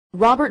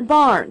Robert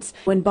Barnes,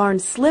 when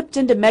Barnes slipped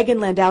into Megan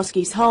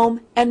Landowski's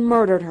home and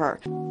murdered her.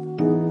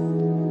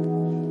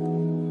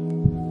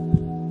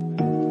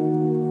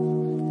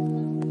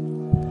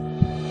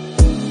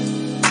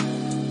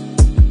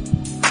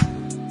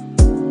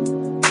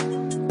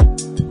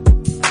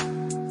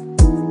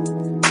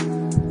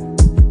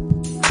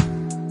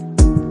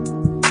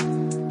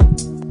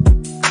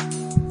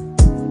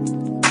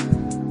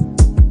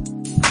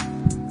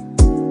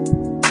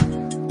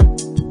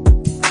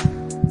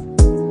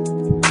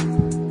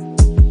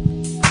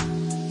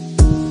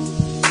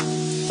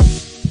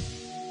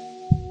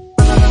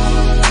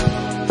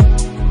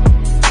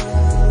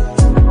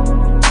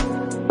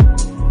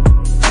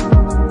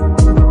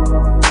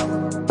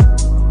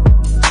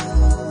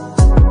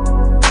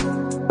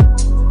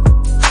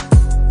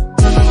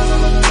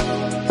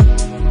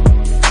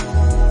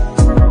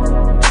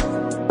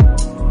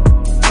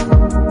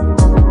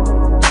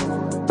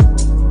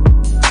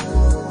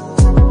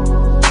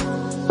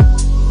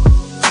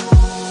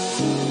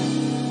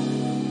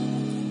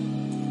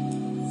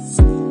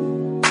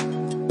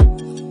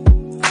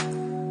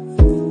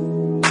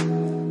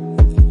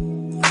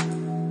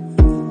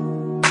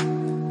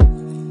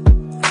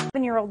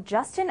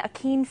 Justin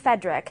Akeen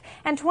Fedrick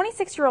and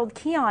 26-year-old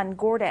Keon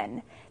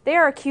Gordon. They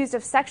are accused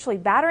of sexually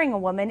battering a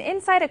woman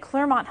inside a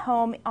Claremont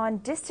home on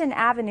Diston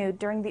Avenue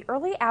during the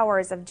early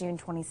hours of June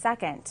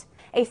 22nd.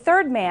 A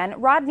third man,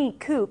 Rodney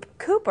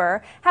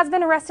Cooper, has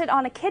been arrested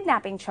on a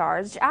kidnapping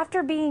charge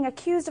after being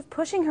accused of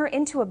pushing her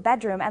into a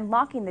bedroom and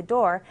locking the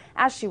door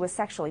as she was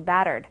sexually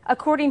battered.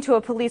 According to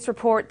a police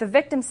report, the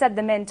victim said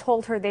the men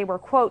told her they were,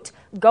 quote,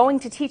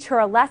 going to teach her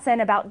a lesson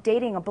about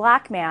dating a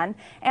black man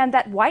and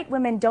that white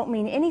women don't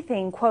mean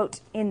anything, quote,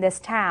 in this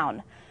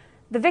town.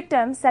 The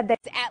victim said that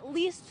at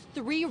least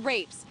 3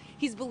 rapes.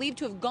 He's believed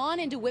to have gone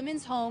into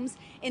women's homes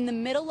in the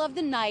middle of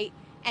the night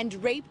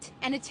and raped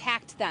and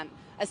attacked them.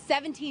 A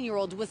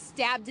 17-year-old was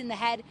stabbed in the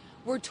head.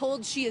 We're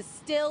told she is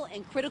still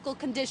in critical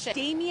condition.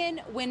 Damian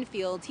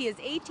Winfield, he is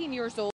 18 years old.